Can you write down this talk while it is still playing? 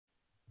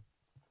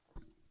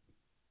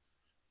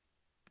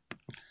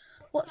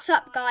What's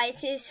up,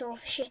 guys? It's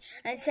Swordfish,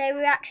 and today we're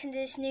reacting to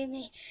this new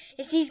me.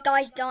 It's these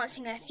guys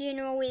dancing at a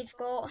funeral. We've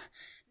got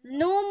the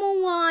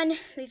normal one,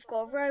 we've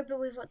got Roblox,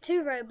 we've got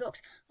 2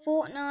 Roblox,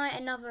 Fortnite,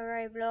 another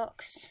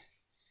Roblox,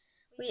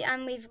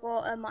 and we've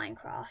got a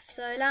Minecraft.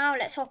 So now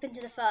let's hop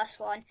into the first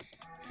one.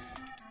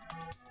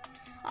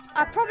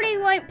 I probably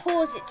won't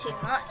pause it too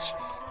much.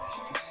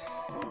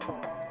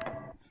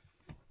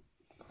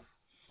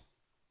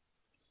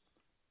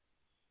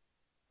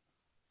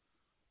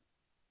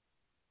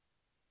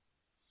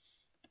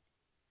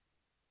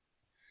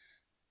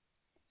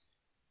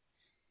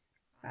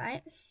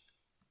 Right.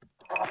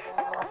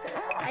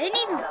 I didn't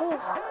even pause.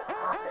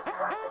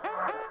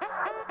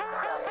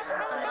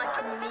 I'm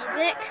liking the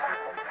music.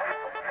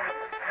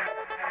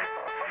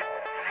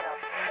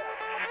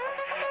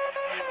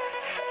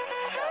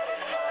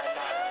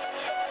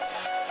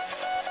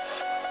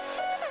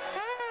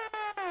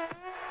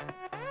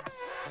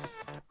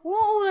 What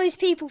are all those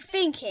people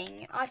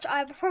thinking?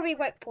 I probably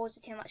won't pause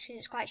it too much because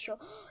it's quite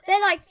short.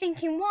 They're like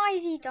thinking, why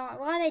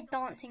are they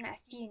dancing at a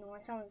funeral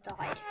when someone's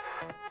died?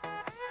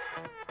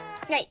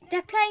 Wait,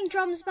 they're playing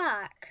drums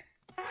back.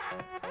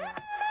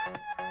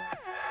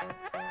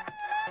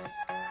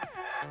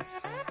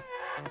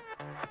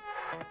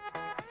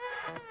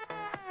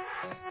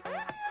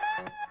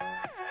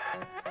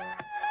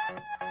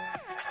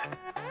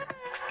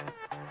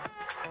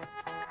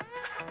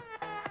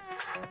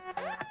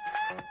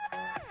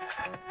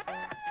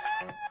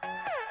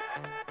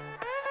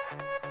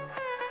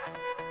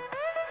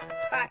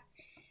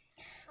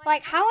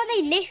 Like, how are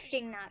they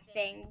lifting that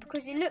thing?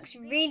 Because it looks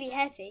really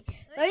heavy.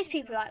 Those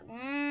people are like,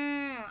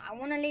 I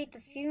want to lead the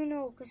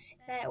funeral because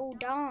they're all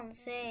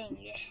dancing.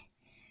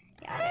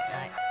 Yeah, I don't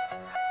know.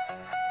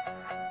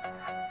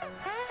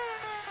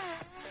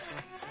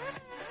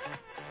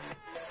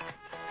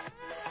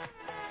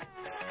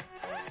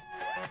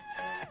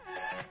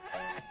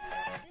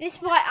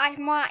 This might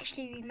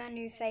actually be my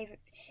new favourite.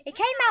 It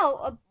came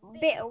out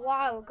a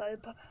while ago,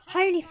 but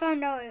I only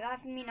found out. I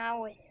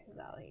always knew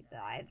about it, but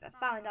I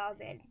found out a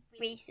bit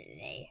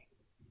recently.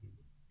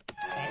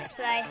 Okay, let's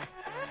play.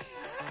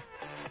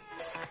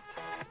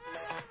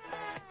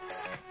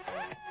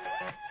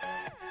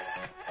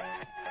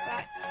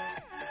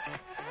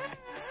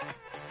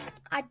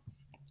 Right.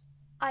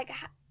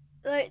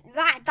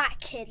 That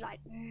kid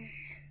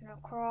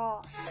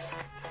cross.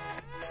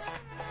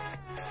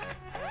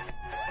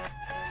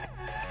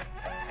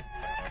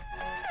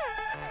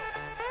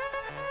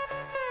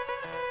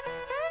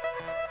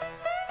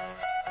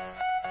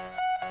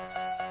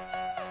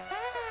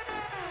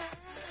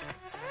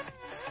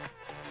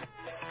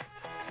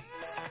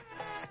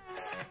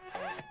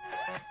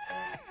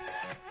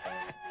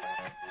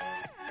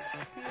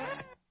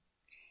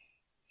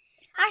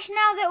 Actually,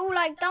 now they're all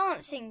like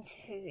dancing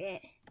to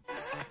it.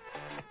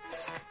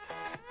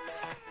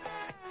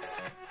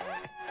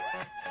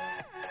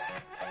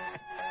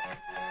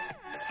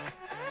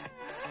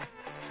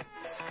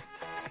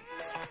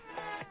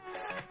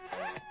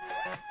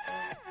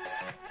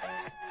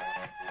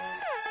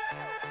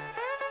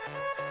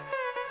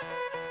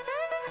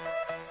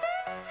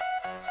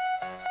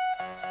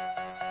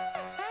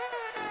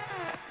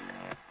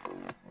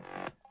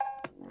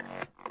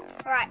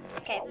 Alright,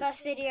 okay,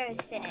 first video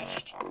is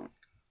finished.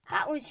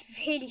 That was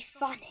really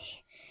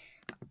funny.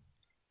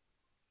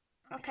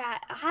 Okay,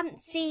 I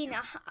haven't seen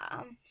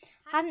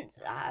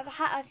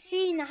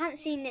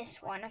this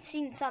one. I've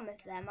seen some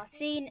of them. I've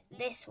seen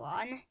this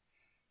one.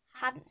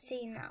 Hadn't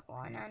seen that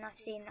one, and I've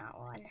seen that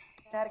one.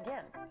 That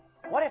again.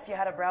 What if you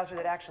had a browser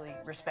that actually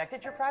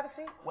respected your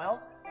privacy? Well,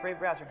 Brave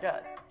Browser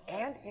does.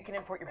 And you can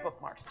import your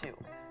bookmarks too.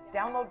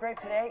 Download Brave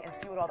today and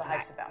see what all the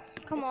hype's about.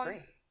 Come on. It's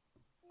free.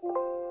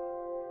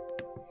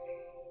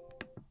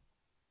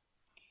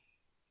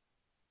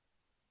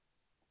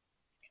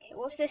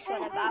 What's this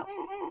one about?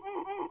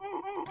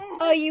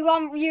 Oh,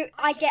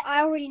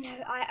 I already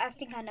know. I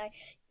think I know.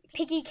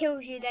 Piggy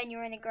kills you, then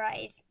you're in a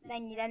grave.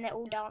 Then they're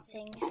all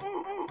dancing.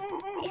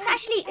 It's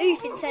actually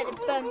oof instead of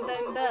bum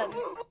bum bum.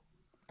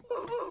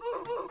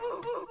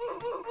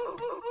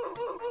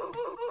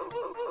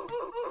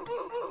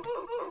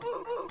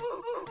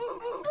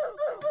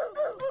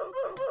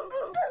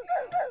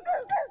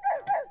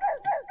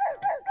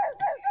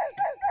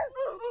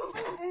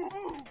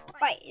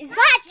 Wait, is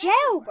that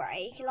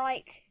jailbreak?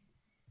 Like,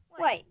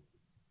 wait,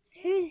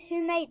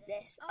 who made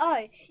this?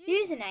 Oh,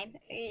 username.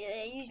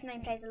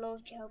 Username plays a lot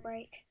of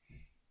jailbreak.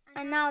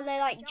 And now they're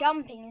like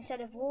jumping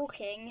instead of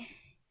walking.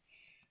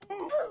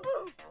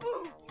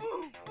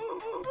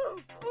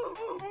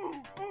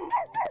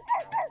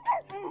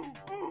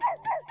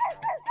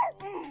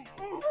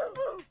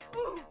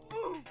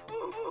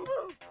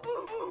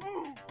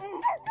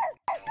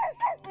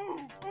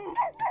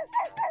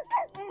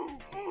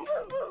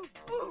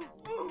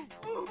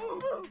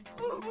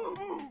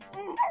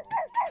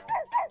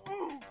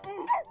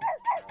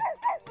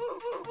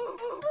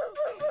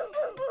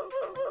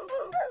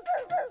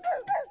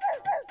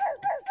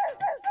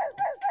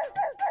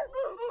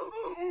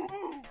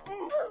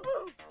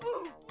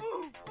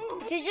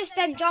 Is it just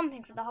them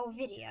jumping for the whole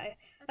video?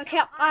 Okay,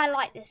 I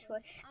like this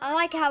one. I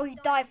like how he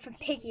died from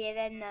Piggy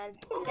and then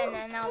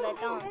now they're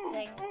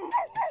dancing.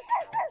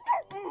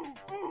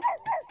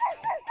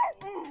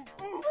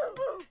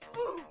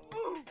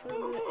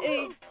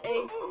 Oof,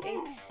 oof, oof. Oof,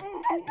 oof.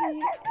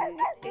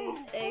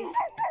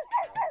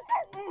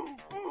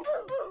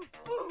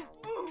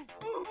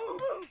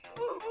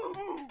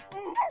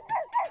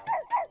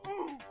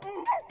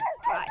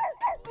 Right.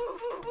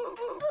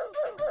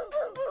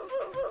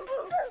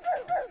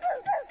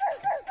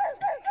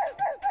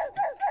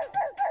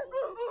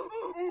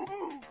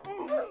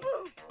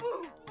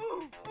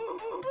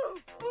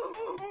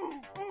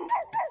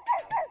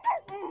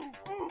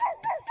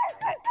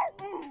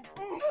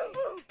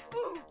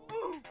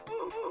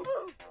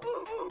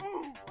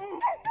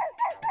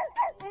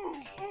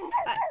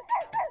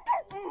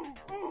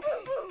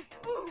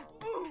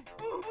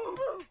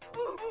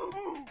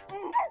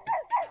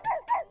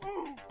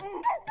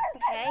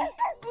 Okay.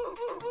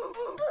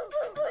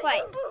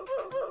 Wait.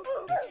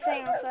 It's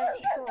staying on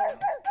 34.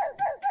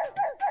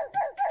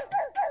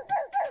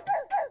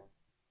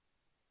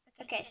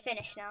 Okay, it's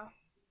finished now.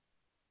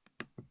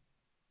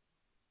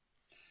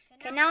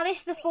 Okay, now this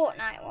is the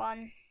Fortnite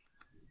one.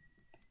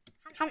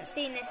 Haven't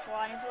seen this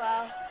one as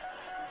well.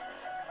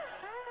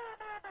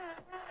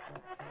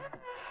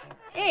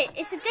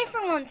 It's a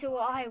different one to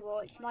what I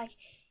watched. Like,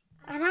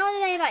 and how do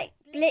they like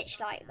glitch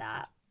like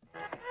that?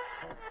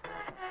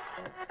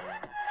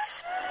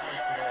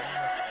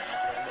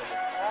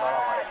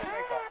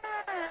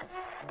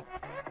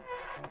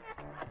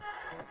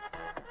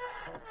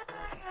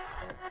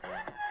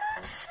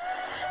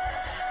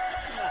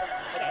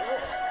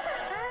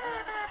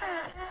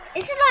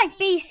 This is like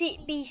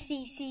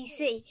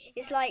BCCC.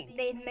 It's like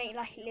they'd make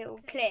like little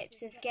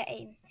clips of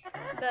game,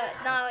 but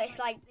now it's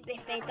like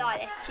if they die at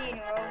their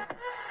funeral.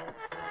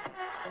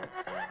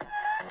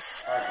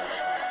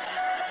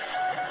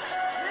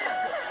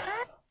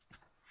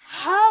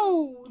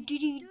 How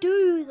did he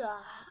do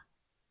that?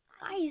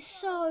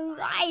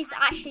 That is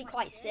actually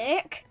quite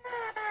sick.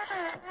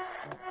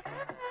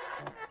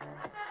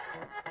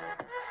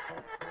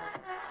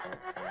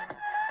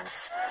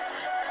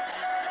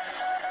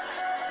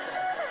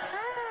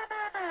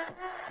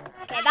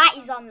 Okay, that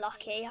is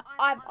unlucky.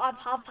 I've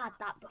had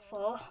that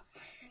before,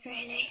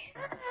 really.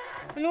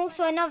 And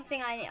also another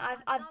thing,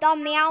 I've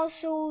done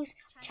Meowscles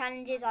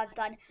challenges. I've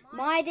done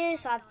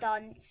Midas. I've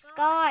done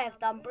Sky. I've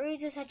done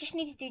Bruises. I just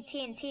need to do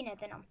TNT now.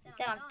 Then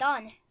I'm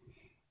done.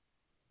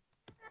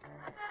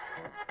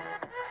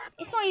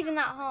 It's not even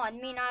that hard. I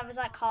mean, I was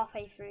like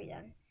halfway through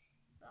them,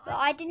 but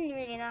I didn't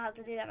really know how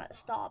to do them at the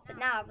start. But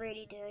now I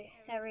really do.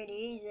 They're really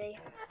easy.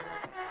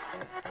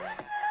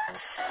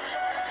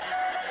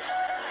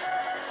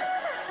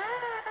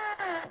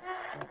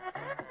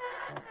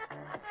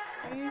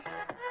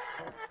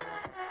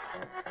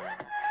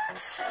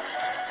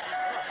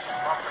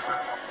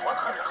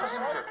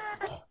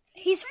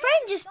 His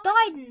friend just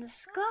died in the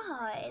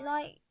sky.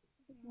 Like,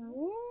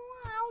 what?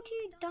 How do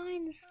you die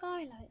in the sky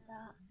like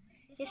that?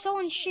 Did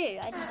someone shoot?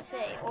 I didn't see.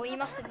 Or you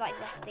must have like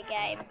left the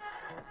game.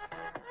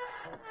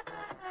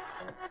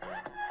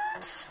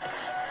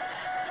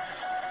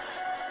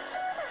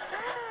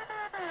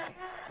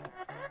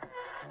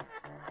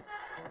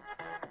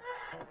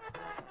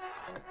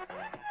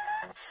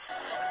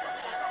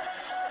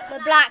 The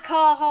black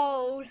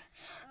hole.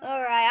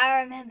 Alright,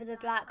 I remember the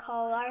black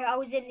hole. I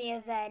was in the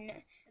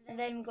event. And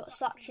then we got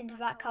sucked into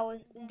black hole. I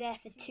was there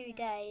for 2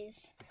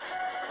 days.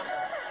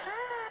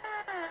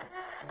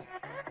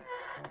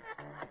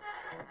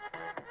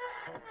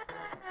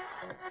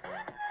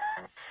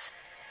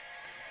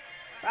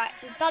 Right,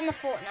 we've done the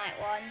Fortnite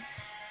one.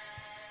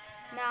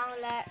 Now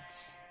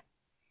let's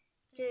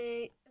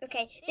do...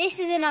 Okay, this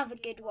is another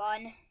good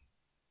one.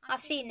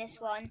 I've seen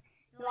this one.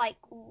 Like,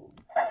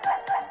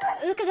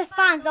 look at the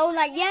fans. They're all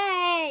like,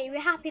 yay! We're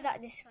happy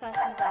that this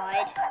person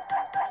died.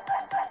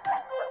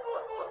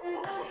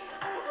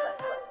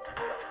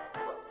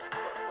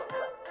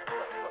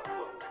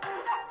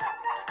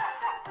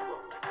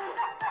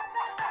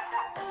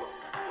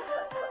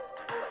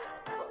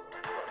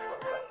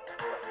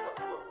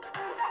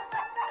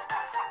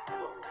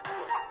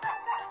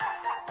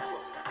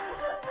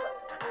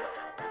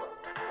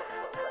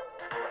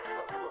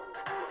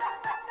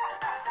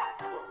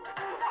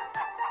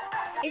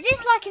 Is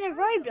this like in a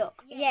Roblox?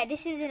 Yeah,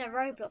 this is in a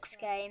Roblox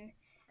game.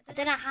 I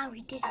don't know how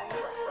he did it.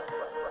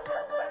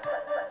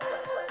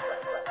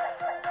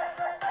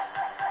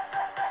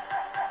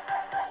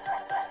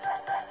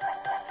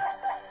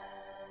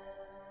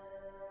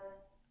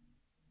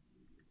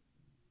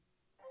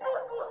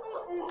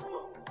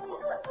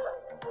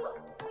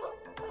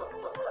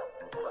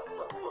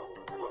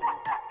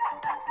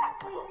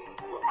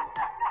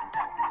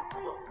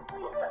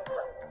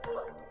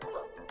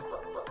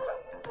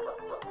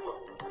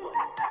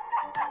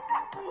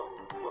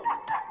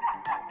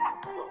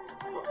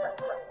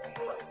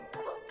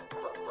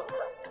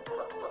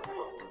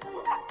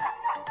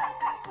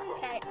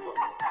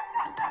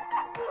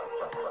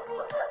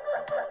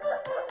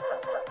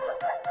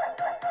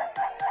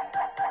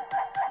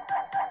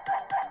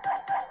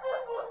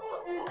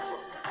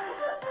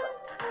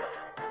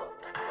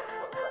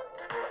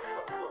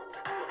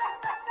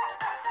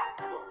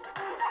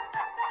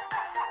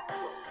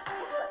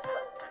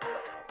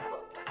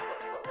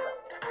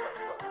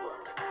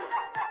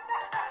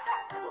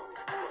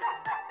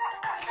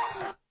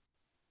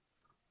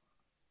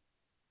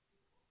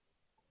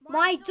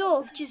 my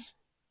dog just...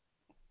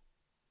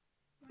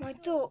 My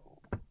dog...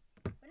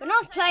 When I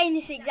was playing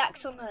this exact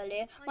song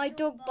earlier, my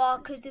dog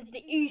barked because of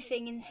the ooh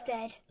thing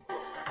instead.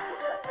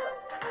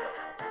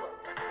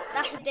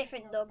 That's a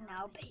different dog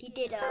now, but he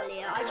did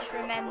earlier. I just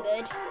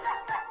remembered.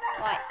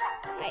 Right,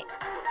 wait.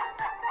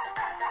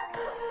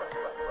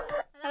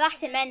 Oh,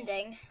 that's him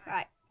ending.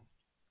 Right.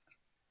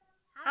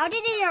 How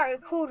did he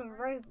record on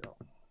Roblox?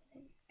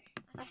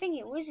 I think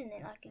it was, isn't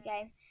it, like a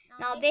game?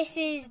 Now this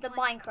is the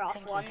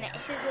Minecraft one.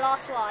 This is the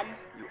last one.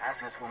 You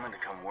asked this woman to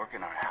come work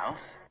in our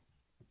house?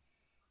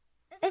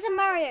 There's a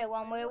Mario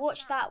one. We'll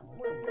watch that.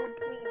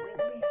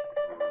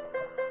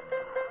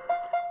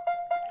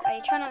 Are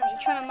you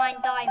trying to mine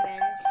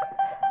diamonds?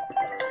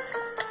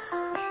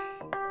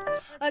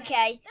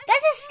 Okay.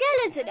 There's a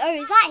skeleton. Oh,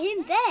 is that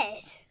him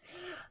dead?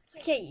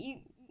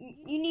 Okay,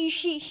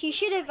 he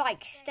should have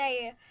like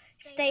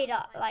stayed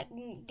up, like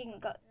didn't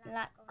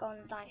gone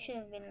down. Should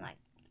have been like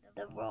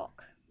the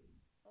rock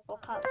or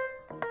cup.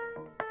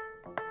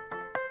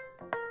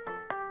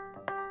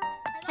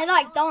 They're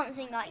like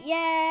dancing, like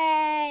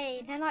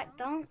yay! They're like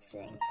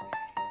dancing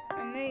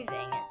and moving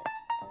at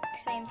the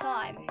same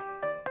time.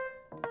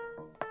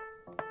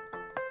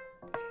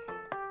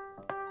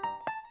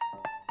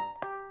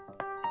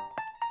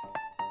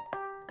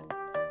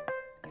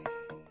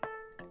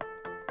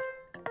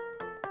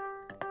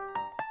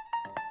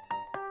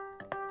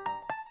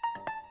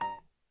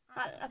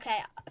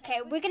 Okay,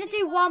 we're gonna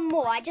do one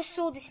more. I just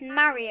saw this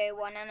Mario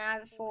one and I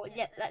thought,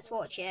 yeah, let's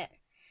watch it.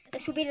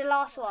 This will be the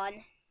last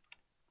one.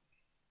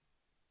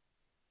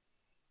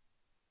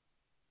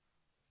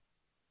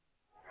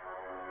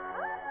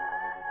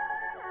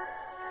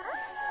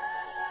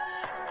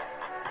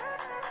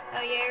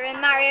 Oh, you're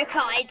in Mario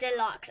Kart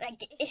Deluxe.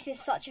 This is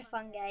such a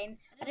fun game.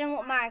 I don't know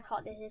what Mario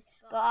Kart this is,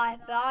 but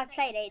I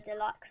played 8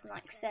 Deluxe and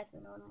like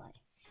 7 on like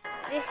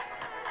this.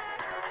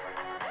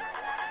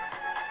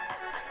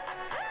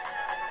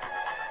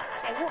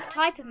 Okay, what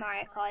type of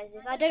Mario Kart is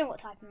this? I don't know what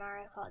type of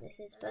Mario Kart this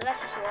is, but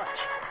let's just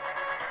watch.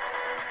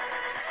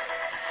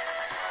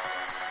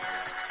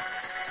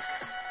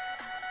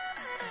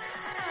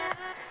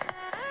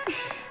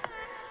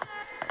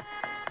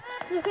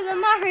 Look at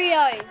the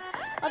Marios!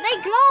 Are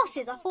they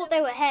glasses? I thought they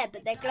were hair,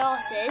 but they're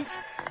glasses.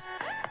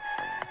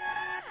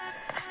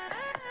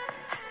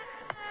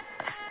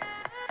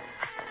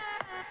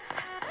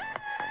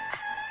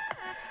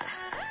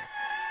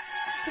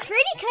 It's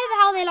really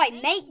clever how they like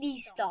make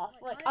these stuff.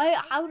 Like I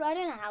don't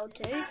know how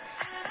to.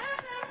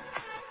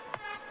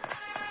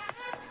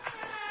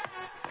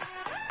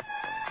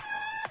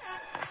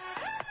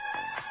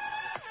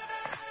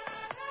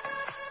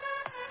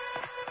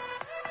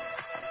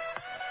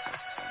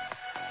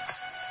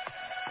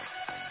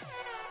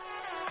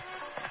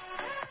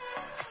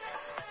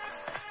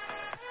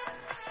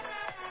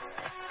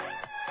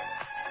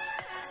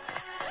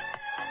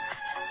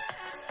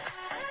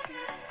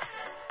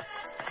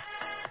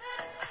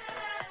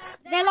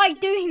 They're like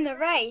doing the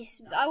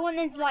race. I want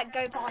them to like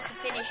go past the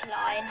finish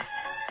line.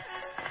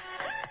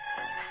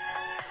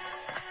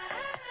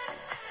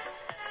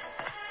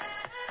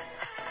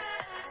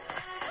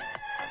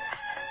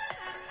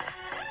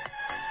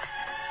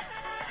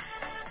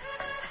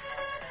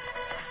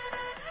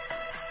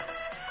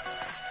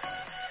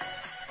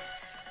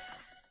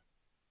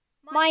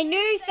 My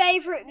new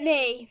favourite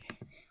me.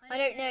 I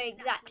don't know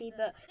exactly,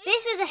 but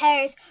this was a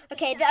hilarious.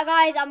 Okay,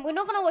 guys, we're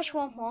not going to watch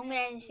one more. I'm going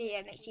to end this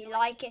video. Make sure you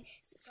like it,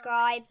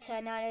 subscribe,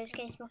 turn on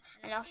notifications,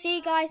 and I'll see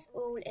you guys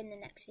all in the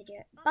next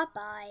video.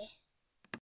 Bye-bye.